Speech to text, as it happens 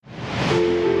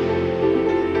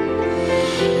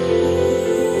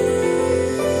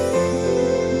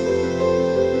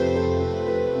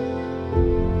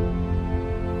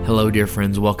Hello, dear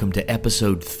friends. Welcome to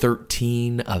episode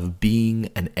 13 of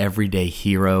Being an Everyday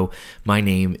Hero. My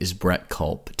name is Brett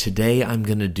Culp. Today, I'm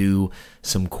going to do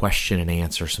some question and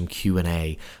answer, some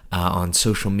Q&A on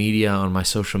social media. On my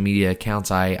social media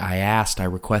accounts, I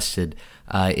requested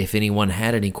if anyone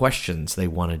had any questions they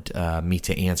wanted me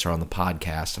to answer on the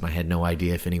podcast, and I had no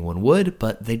idea if anyone would,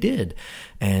 but they did,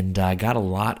 and I got a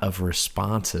lot of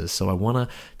responses. So I want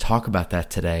to talk about that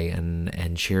today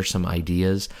and share some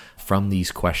ideas from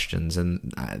these questions.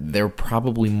 And there are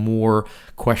probably more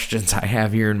questions I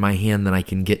have here in my hand than I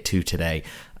can get to today.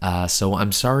 So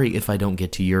I'm sorry if I don't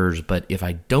get to yours, but if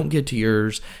I don't get to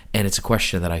yours and it's a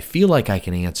question that I feel like I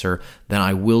can answer, then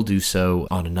I will do so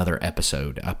on another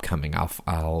episode upcoming.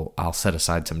 I'll set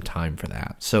aside some time for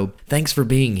that. So thanks for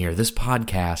being here. This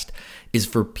podcast is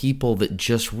for people that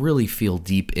just really feel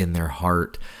deep in their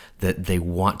heart that they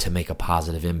want to make a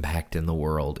positive impact in the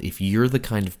world. If you're the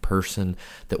kind of person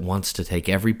that wants to take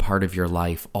every part of your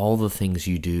life, all the things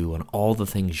you do and all the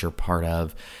things you're part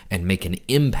of, and make an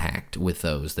impact with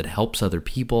those that helps other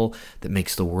people, that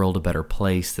makes the world a better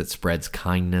place, that spreads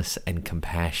kindness and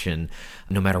compassion,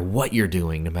 no matter what you're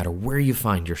doing, no matter where you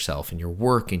find yourself in your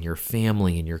work, in your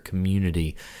family, in your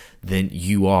community, then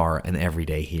you are an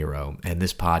everyday hero. And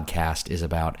this podcast is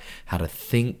about how to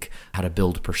think, how to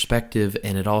build perspective,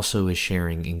 and it also is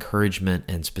sharing encouragement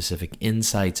and specific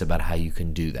insights about how you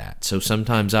can do that. So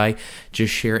sometimes I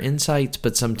just share insights,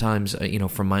 but sometimes,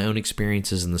 from my own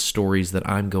experiences and the stories that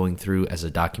I'm going through as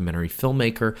a documentary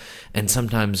filmmaker, and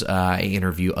sometimes I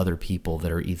interview other people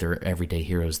that are either everyday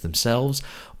heroes themselves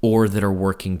or that are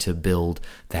working to build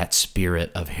that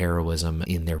spirit of heroism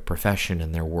in their profession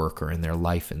and their work or in their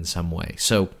life in some way.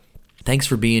 So thanks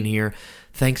for being here.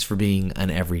 Thanks for being an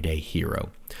everyday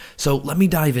hero. So let me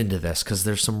dive into this because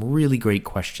there's some really great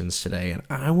questions today. And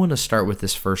I want to start with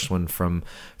this first one from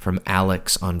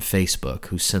Alex on Facebook,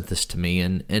 who sent this to me.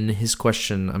 And his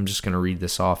question, I'm just going to read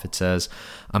this off. It says,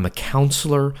 I'm a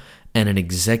counselor and an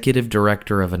executive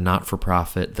director of a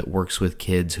not-for-profit that works with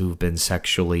kids who've been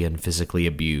sexually and physically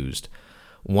abused.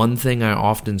 One thing I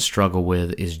often struggle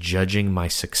with is judging my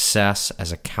success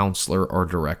as a counselor or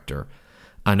director.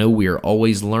 I know we are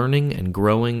always learning and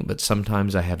growing, but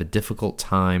sometimes I have a difficult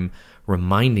time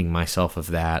reminding myself of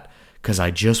that because I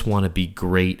just want to be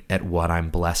great at what I'm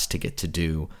blessed to get to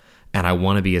do, and I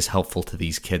want to be as helpful to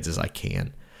these kids as I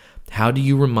can. How do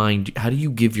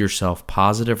you give yourself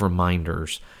positive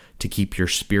reminders to keep your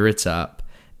spirits up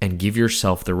and give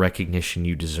yourself the recognition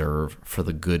you deserve for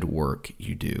the good work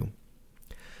you do?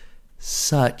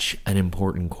 Such an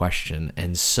important question,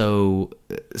 and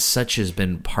such has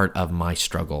been part of my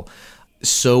struggle.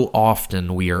 So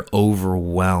often we are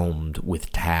overwhelmed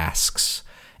with tasks,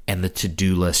 and the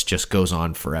to-do list just goes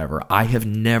on forever. I have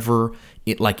never,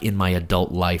 in my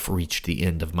adult life, reached the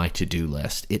end of my to-do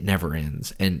list. It never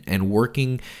ends. And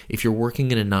if you're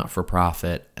working in a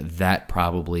not-for-profit, that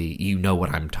probably, you know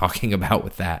what I'm talking about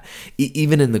with that.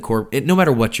 Even in the no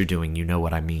matter what you're doing, you know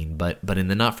what I mean. But in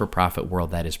the not-for-profit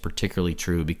world, that is particularly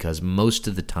true because most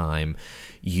of the time,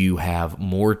 you have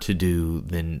more to do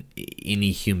than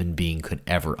any human being could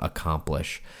ever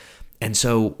accomplish. And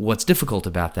so what's difficult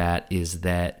about that is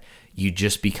that you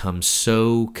just become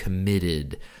so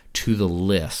committed to the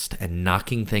list and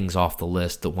knocking things off the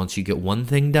list that once you get one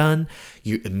thing done,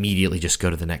 you immediately just go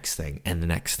to the next thing and the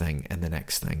next thing and the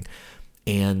next thing.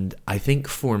 And I think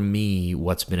for me,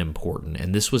 what's been important,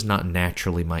 and this was not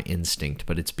naturally my instinct,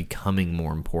 but it's becoming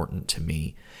more important to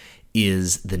me,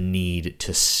 is the need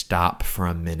to stop for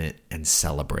a minute and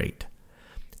celebrate.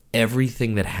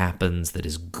 Everything that happens that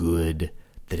is good,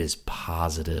 that is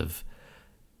positive,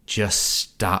 just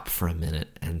stop for a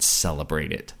minute and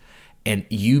celebrate it. And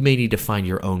you may need to find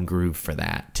your own groove for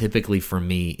that. Typically for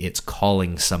me, it's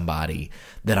calling somebody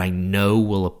that I know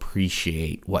will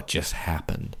appreciate what just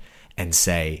happened and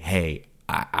say, hey,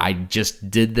 I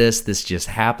just did this just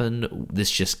happened,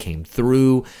 this just came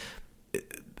through.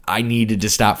 I needed to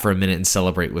stop for a minute and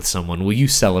celebrate with someone. Will you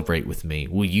celebrate with me?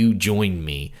 Will you join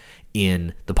me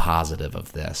in the positive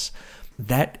of this?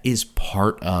 That is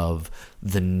part of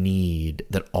the need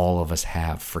that all of us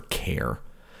have for care,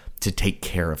 to take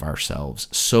care of ourselves.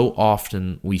 So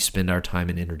often we spend our time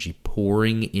and energy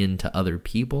pouring into other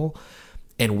people,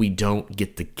 and we don't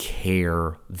get the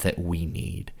care that we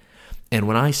need. And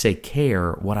when I say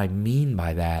care, what I mean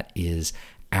by that is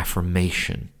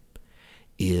affirmation,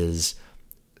 is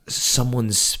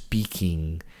someone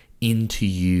speaking into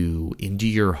you, into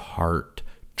your heart,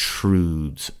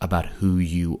 truths about who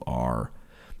you are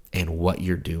and what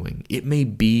you're doing. It may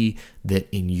be that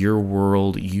in your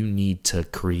world, you need to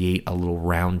create a little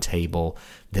round table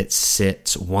that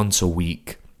sits once a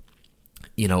week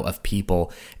of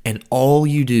people. And all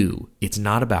you do, it's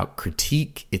not about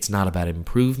critique, it's not about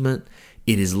improvement.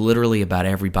 It is literally about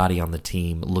everybody on the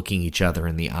team looking each other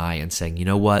in the eye and saying, you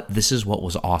know what, this is what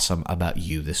was awesome about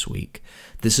you this week.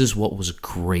 This is what was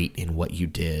great in what you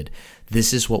did.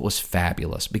 This is what was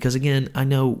fabulous. Because again, I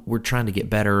know we're trying to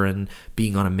get better and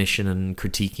being on a mission and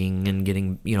critiquing and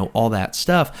getting, all that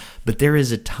stuff. But there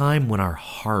is a time when our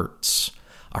hearts,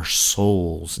 our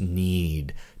souls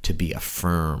need to be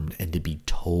affirmed and to be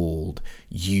told,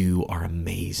 you are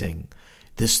amazing.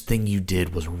 This thing you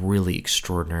did was really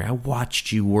extraordinary. I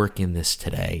watched you work in this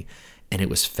today, and it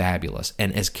was fabulous.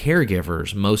 And as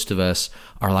caregivers, most of us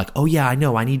are like, oh yeah, I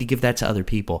know, I need to give that to other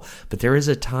people. But there is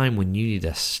a time when you need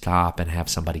to stop and have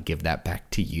somebody give that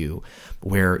back to you,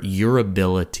 where your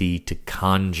ability to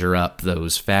conjure up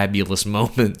those fabulous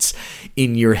moments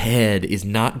in your head is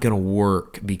not going to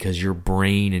work because your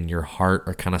brain and your heart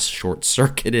are kind of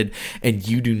short-circuited and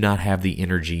you do not have the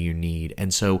energy you need.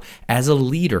 And so as a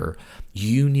leader,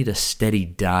 you need a steady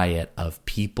diet of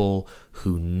people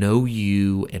who know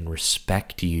you and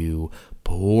respect you,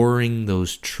 pouring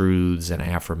those truths and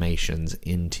affirmations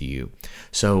into you.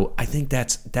 So I think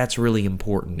that's really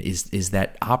important, is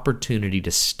that opportunity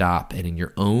to stop and in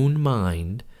your own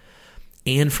mind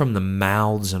and from the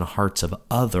mouths and hearts of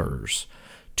others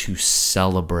to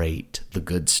celebrate the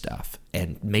good stuff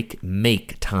and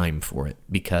make time for it,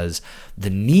 because the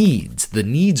needs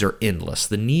are endless.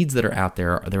 The needs that are out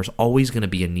there's always going to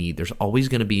be a need. There's always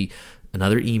going to be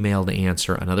another email to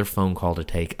answer, another phone call to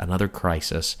take, another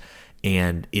crisis,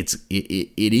 and it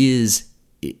is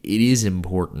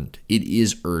important. It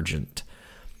is urgent.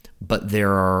 But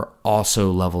there are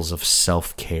also levels of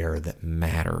self-care that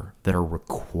matter, that are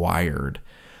required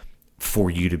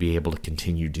for you to be able to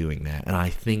continue doing that. And I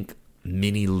think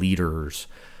many leaders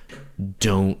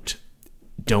don't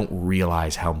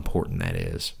realize how important that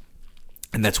is.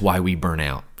 And that's why we burn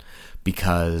out,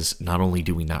 because not only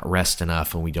do we not rest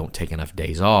enough and we don't take enough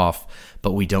days off,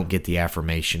 but we don't get the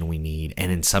affirmation we need.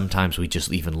 And then sometimes we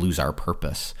just even lose our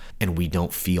purpose and we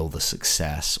don't feel the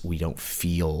success. We don't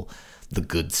feel the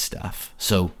good stuff.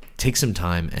 So take some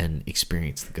time and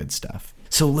experience the good stuff.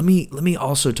 So let me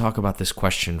also talk about this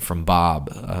question from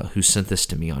Bob, who sent this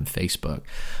to me on Facebook.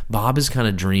 Bob is kind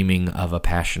of dreaming of a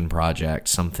passion project,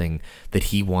 something that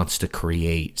he wants to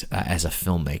create as a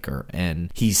filmmaker,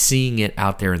 and he's seeing it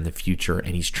out there in the future,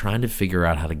 and he's trying to figure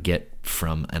out how to get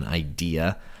from an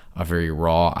idea, a very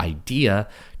raw idea,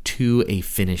 to a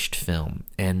finished film.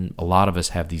 And a lot of us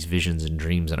have these visions and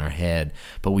dreams in our head,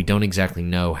 but we don't exactly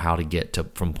know how to get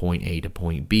from point A to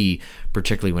point B,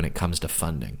 particularly when it comes to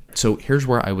funding. So here's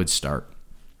where I would start.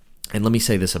 And let me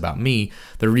say this about me.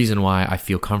 The reason why I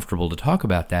feel comfortable to talk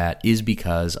about that is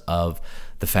because of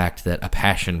the fact that a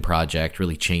passion project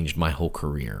really changed my whole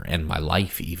career and my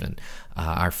life even.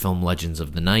 Our film Legends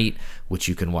of the Night, which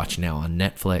you can watch now on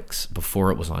Netflix.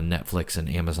 Before it was on Netflix and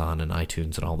Amazon and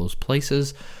iTunes and all those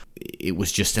places. It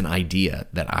was just an idea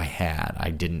that I had. I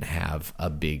didn't have a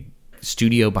big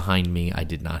studio behind me. I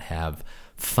did not have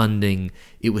funding.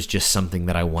 It was just something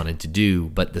that I wanted to do.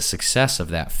 But the success of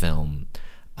that film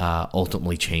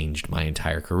ultimately changed my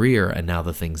entire career. And now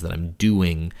the things that I'm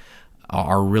doing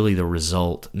are really the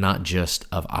result not just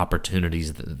of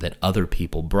opportunities that other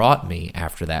people brought me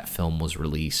after that film was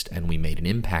released and we made an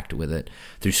impact with it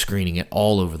through screening it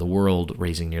all over the world,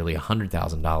 raising nearly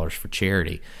 $100,000 for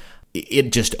charity.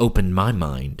 It just opened my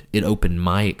mind. It opened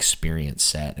my experience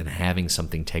set, and having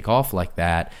something take off like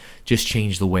that just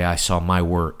changed the way I saw my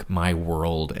work, my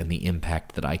world, and the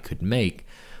impact that I could make.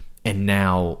 And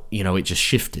now, it just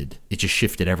shifted. It just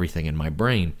shifted everything in my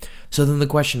brain. So then the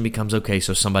question becomes, okay,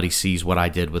 so somebody sees what I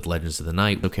did with Legends of the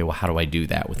Night. Okay, well, how do I do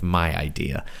that with my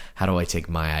idea? How do I take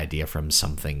my idea from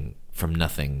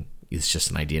nothing? It's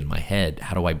just an idea in my head.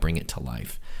 How do I bring it to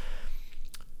life?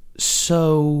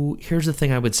 So here's the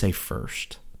thing I would say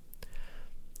first.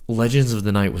 Legends of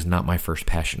the Night was not my first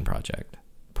passion project.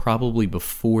 Probably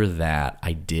before that,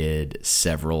 I did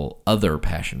several other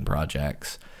passion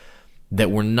projects that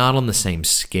were not on the same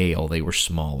scale. They were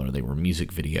smaller. They were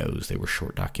music videos. They were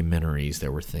short documentaries.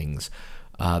 There were things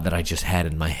that I just had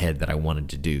in my head that I wanted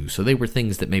to do. So they were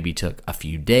things that maybe took a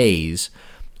few days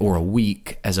or a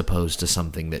week, as opposed to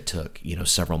something that took,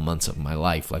 several months of my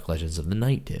life, like Legends of the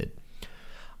Night did.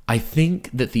 I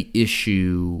think that the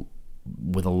issue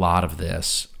with a lot of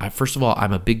this, first of all,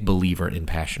 I'm a big believer in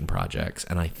passion projects,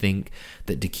 and I think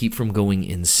that to keep from going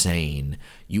insane,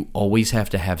 you always have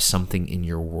to have something in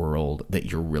your world that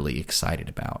you're really excited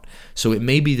about. So it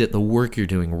may be that the work you're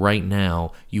doing right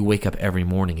now, you wake up every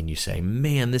morning and you say,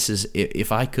 man, this is,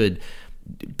 if I could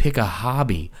pick a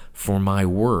hobby for my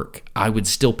work, I would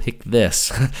still pick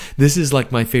this. This is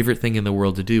like my favorite thing in the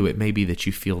world to do. It may be that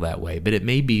you feel that way, but it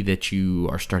may be that you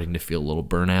are starting to feel a little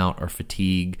burnout or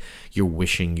fatigue. You're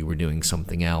wishing you were doing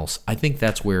something else. I think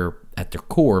that's where, at their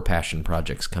core, passion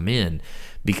projects come in,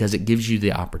 because it gives you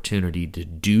the opportunity to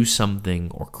do something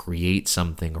or create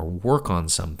something or work on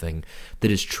something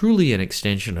that is truly an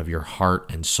extension of your heart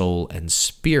and soul and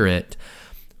spirit,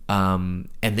 and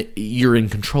that you're in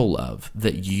control of,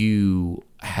 that you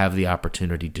have the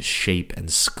opportunity to shape and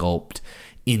sculpt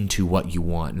into what you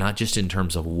want, not just in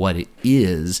terms of what it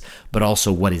is, but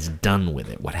also what is done with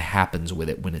it, what happens with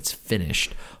it when it's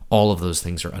finished. All of those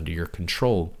things are under your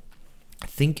control. I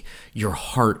think your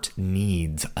heart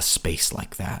needs a space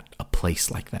like that, a place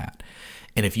like that.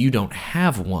 And if you don't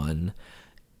have one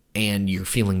and you're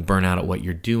feeling burnout at what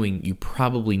you're doing, you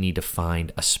probably need to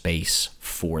find a space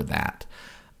for that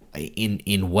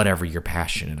in whatever you're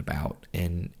passionate about.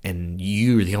 And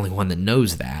you're the only one that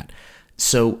knows that.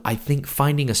 So I think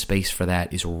finding a space for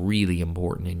that is really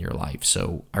important in your life.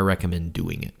 So I recommend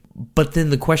doing it. But then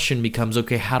the question becomes,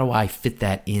 okay, how do I fit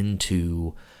that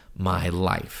into my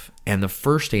life? And the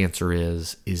first answer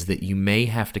is that you may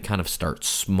have to kind of start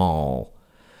small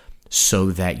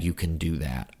so that you can do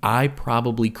that. I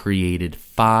probably created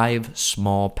 5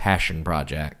 small passion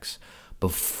projects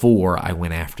before I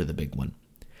went after the big one.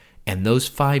 And those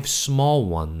 5 small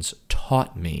ones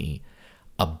taught me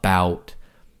about,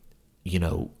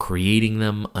 creating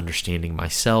them, understanding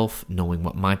myself, knowing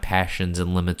what my passions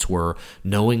and limits were,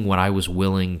 knowing what I was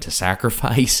willing to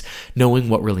sacrifice, knowing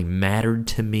what really mattered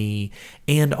to me,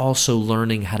 and also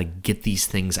learning how to get these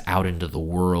things out into the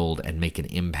world and make an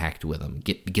impact with them,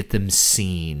 get them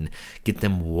seen, get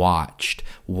them watched,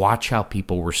 watch how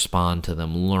people respond to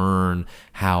them, learn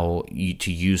how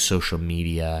to use social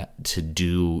media to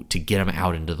get them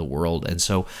out into the world. And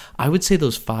so I would say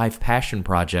those 5 passion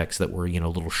projects that were,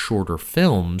 little shorter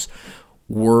films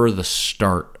were the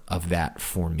start of that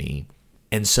for me.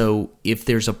 And so if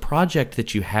there's a project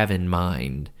that you have in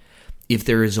mind, if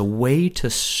there is a way to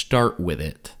start with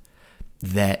it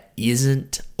that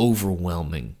isn't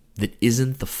overwhelming, that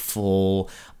isn't the full,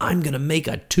 I'm going to make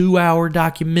a 2-hour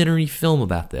documentary film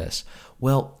about this.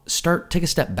 Well, take a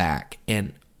step back,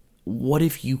 and what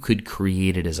if you could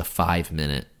create it as a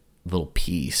 5-minute little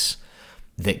piece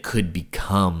that could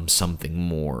become something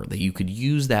more, that you could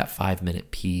use that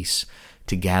 5-minute piece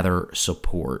to gather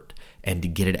support and to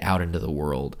get it out into the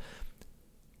world?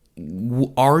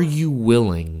 Are you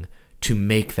willing to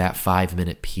make that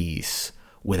 5-minute piece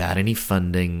without any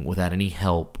funding, without any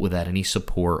help, without any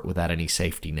support, without any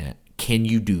safety net? Can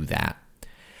you do that?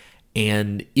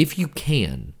 And if you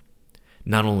can,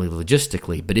 not only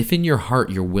logistically, but if in your heart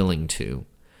you're willing to,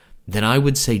 then I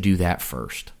would say do that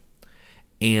first.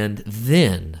 And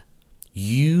then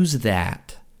use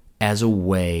that as a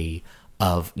way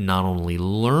of not only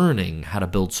learning how to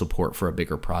build support for a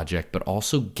bigger project, but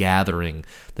also gathering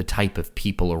the type of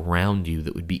people around you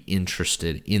that would be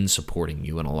interested in supporting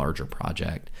you in a larger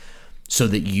project so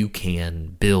that you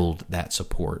can build that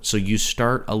support. So you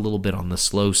start a little bit on the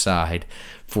slow side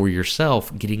for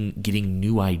yourself, getting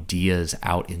new ideas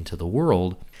out into the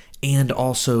world, and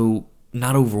also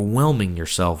not overwhelming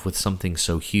yourself with something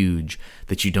so huge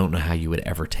that you don't know how you would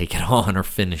ever take it on or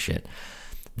finish it.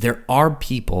 There are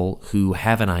people who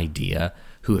have an idea,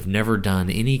 who have never done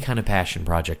any kind of passion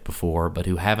project before, but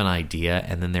who have an idea,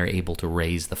 and then they're able to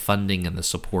raise the funding and the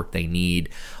support they need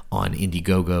on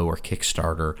Indiegogo or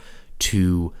Kickstarter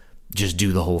to just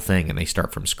do the whole thing, and they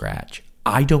start from scratch.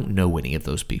 I don't know any of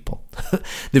those people.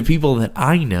 The people that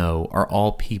I know are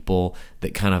all people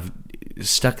that kind of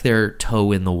stuck their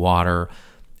toe in the water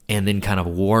and then kind of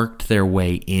worked their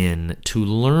way in to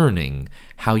learning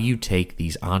how you take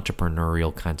these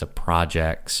entrepreneurial kinds of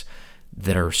projects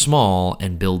that are small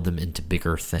and build them into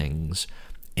bigger things.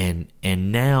 And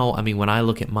now, when I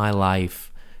look at my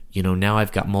life, now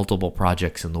I've got multiple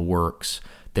projects in the works.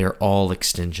 They're all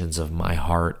extensions of my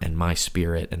heart and my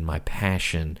spirit and my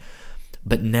passion.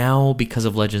 But now, because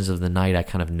of Legends of the Night, I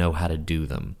kind of know how to do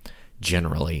them.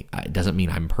 Generally, it doesn't mean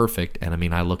I'm perfect.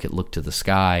 And I look at Look to the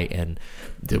Sky, and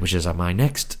which is my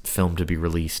next film to be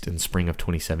released in spring of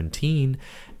 2017.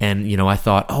 And, I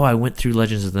thought, I went through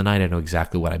Legends of the Night. I know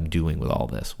exactly what I'm doing with all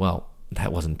this. Well,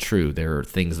 that wasn't true. There are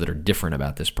things that are different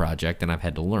about this project, and I've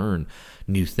had to learn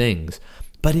new things.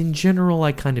 But in general,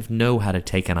 I kind of know how to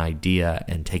take an idea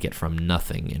and take it from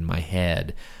nothing in my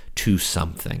head to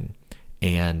something.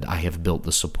 And I have built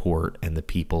the support and the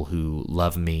people who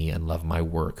love me and love my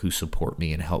work, who support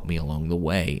me and help me along the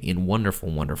way in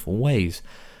wonderful, wonderful ways.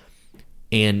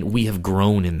 And we have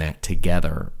grown in that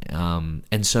together.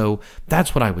 And so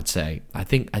that's what I would say. I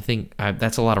think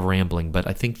that's a lot of rambling, but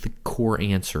I think the core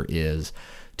answer is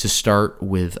to start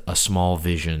with a small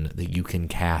vision that you can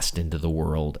cast into the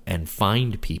world and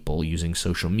find people using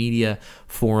social media,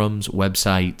 forums,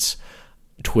 websites,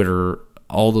 Twitter,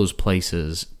 all those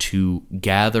places to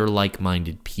gather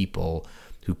like-minded people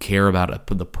who care about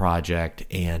the project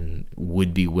and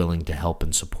would be willing to help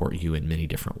and support you in many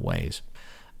different ways.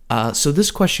 So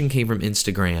this question came from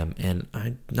Instagram, and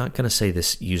I'm not going to say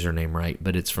this username right,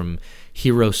 but it's from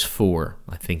Heroes4,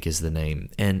 I think is the name.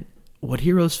 And what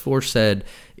Heroes4 said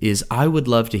is, I would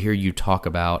love to hear you talk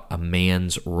about a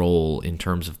man's role in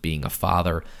terms of being a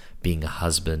father, being a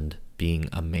husband, being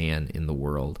a man in the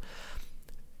world.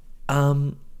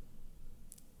 And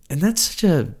that's such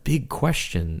a big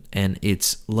question, and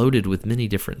it's loaded with many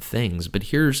different things. But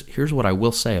here's what I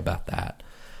will say about that,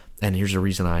 and here's the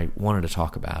reason I wanted to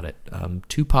talk about it.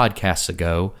 2 podcasts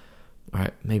ago, or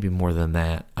maybe more than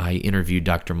that, I interviewed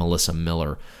Dr. Melissa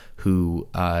Miller, who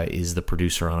is the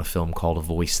producer on a film called A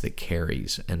Voice That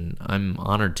Carries, and I'm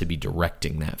honored to be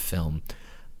directing that film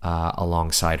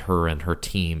alongside her and her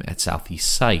team at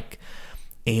Southeast Psych.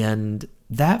 And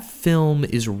that film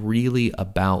is really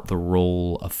about the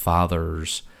role of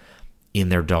fathers in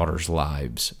their daughters'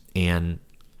 lives. And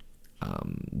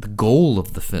the goal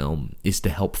of the film is to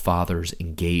help fathers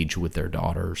engage with their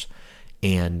daughters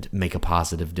and make a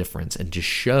positive difference, and to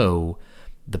show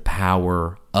the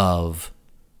power of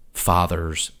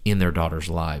fathers in their daughters'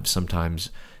 lives. Sometimes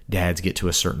dads get to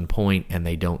a certain point and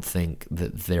they don't think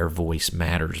that their voice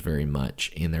matters very much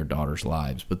in their daughters'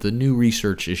 lives. But the new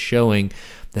research is showing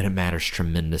that it matters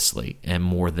tremendously, and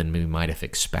more than we might have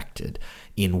expected,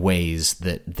 in ways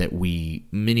that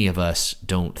many of us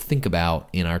don't think about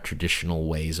in our traditional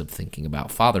ways of thinking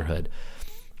about fatherhood.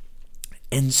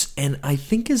 And I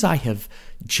think as I have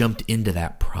jumped into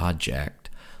that project,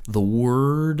 the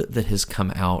word that has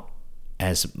come out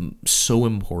as so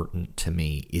important to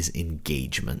me is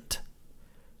engagement.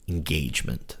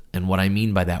 Engagement. And what I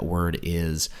mean by that word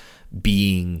is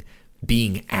being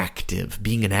active,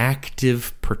 being an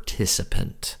active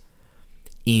participant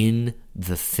in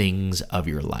the things of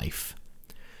your life.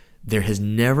 There has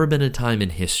never been a time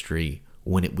in history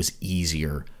when it was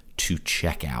easier to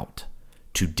check out,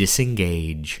 to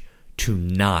disengage, to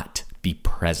not be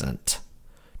present,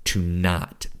 to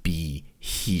not be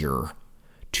here,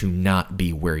 to not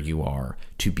be where you are,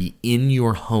 to be in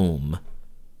your home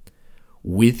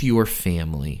with your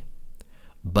family,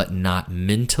 but not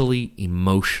mentally,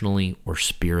 emotionally, or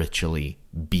spiritually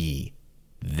be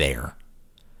there.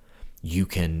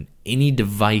 Any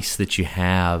device that you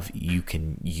have, you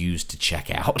can use to check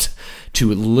out,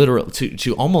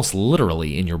 to almost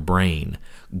literally in your brain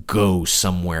go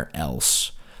somewhere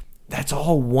else. That's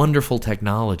all wonderful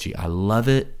technology. I love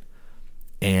it.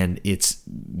 And it's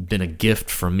been a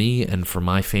gift for me and for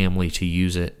my family to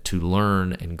use it to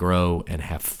learn and grow and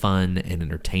have fun and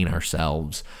entertain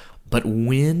ourselves. But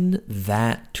when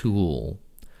that tool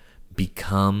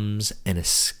becomes an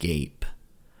escape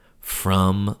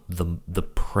from the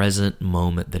present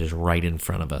moment that is right in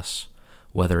front of us,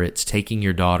 whether it's taking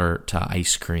your daughter to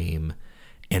ice cream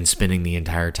and spending the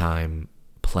entire time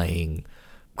playing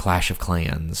Clash of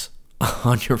Clans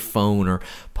on your phone, or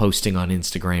posting on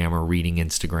Instagram, or reading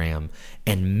Instagram,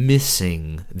 and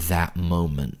missing that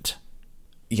moment.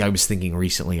 Yeah, I was thinking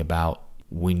recently about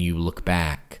when you look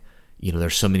back,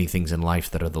 there's so many things in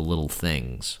life that are the little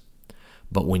things.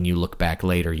 But when you look back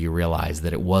later, you realize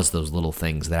that it was those little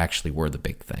things that actually were the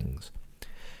big things.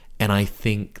 And I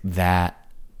think that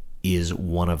is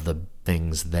one of the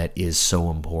things that is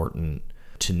so important,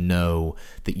 to know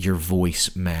that your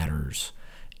voice matters,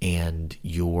 and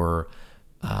your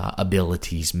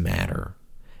abilities matter,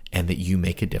 and that you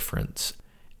make a difference.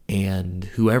 And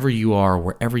whoever you are,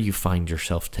 wherever you find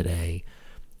yourself today,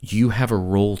 you have a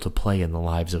role to play in the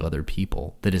lives of other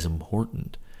people that is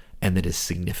important and that is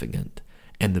significant.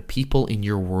 And the people in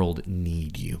your world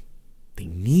need you. They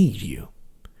need you.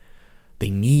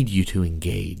 They need you to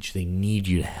engage. They need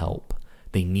you to help.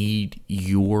 They need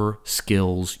your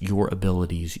skills, your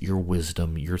abilities, your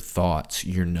wisdom, your thoughts,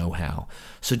 your know-how.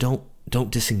 So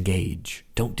don't disengage.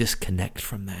 Don't disconnect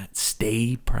from that.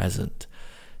 Stay present.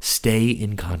 Stay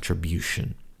in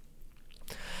contribution.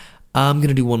 I'm going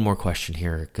to do one more question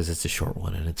here because it's a short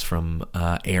one, and it's from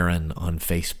Aaron on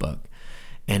Facebook.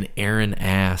 And Aaron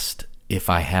asked if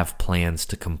I have plans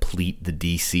to complete the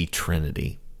DC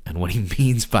Trinity. And what he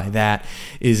means by that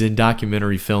is, in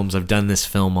documentary films, I've done this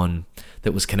film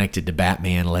that was connected to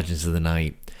Batman, Legends of the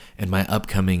Night, and my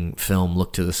upcoming film,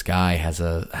 Look to the Sky, has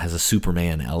a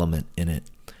Superman element in it.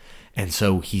 And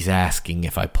so he's asking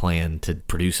if I plan to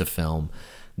produce a film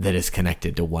that is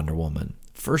connected to Wonder Woman.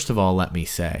 First of all, let me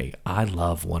say, I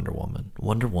love Wonder Woman.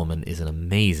 Wonder Woman is an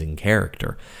amazing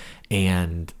character.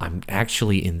 And I'm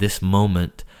actually in this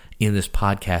moment in this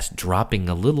podcast dropping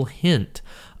a little hint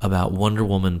about Wonder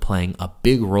Woman playing a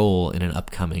big role in an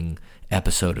upcoming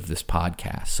episode of this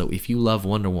podcast. So if you love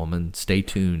Wonder Woman, stay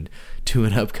tuned to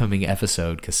an upcoming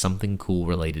episode because something cool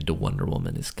related to Wonder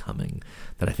Woman is coming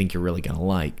that I think you're really going to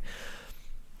like.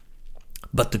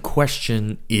 But the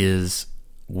question is,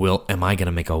 am I going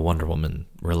to make a Wonder Woman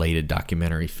related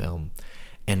documentary film?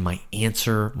 And my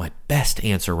best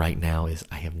answer right now is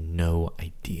I have no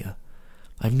idea.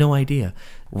 I have no idea.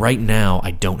 Right now,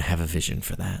 I don't have a vision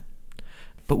for that.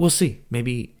 But we'll see.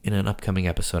 Maybe in an upcoming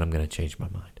episode, I'm going to change my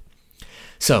mind.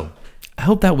 So, I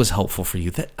hope that was helpful for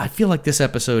you. I feel like this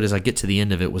episode, as I get to the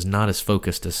end of it, was not as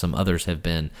focused as some others have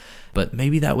been. But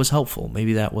maybe that was helpful.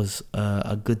 Maybe that was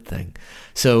a good thing.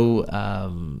 So,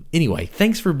 anyway,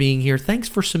 thanks for being here. Thanks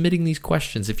for submitting these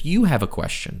questions. If you have a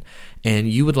question and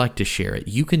you would like to share it,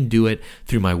 you can do it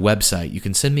through my website. You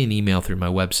can send me an email through my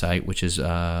website, which is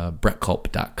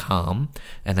brettculp.com,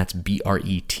 and that's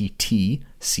BRETTCULP.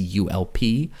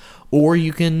 Or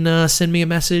you can send me a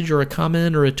message or a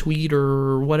comment or a tweet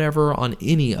or whatever on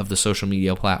any of the social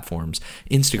media platforms.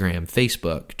 Instagram,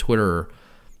 Facebook, Twitter.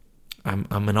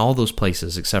 I'm in all those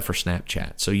places except for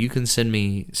Snapchat. So you can send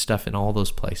me stuff in all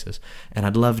those places. And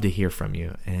I'd love to hear from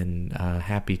you. And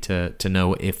happy to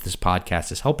know if this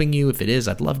podcast is helping you. If it is,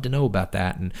 I'd love to know about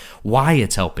that and why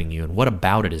it's helping you and what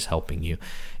about it is helping you.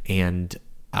 And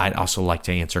I'd also like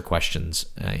to answer questions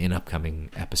in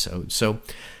upcoming episodes. So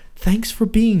thanks for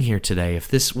being here today. If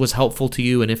this was helpful to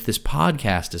you and if this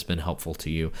podcast has been helpful to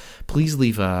you, please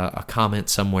leave a comment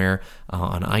somewhere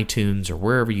on iTunes or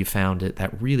wherever you found it.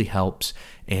 That really helps.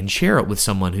 And share it with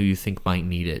someone who you think might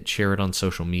need it. Share it on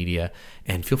social media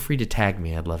and feel free to tag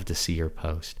me. I'd love to see your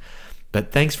post.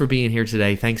 But thanks for being here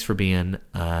today. Thanks for being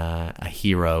a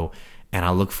hero. And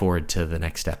I look forward to the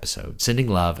next episode. Sending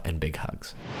love and big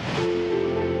hugs.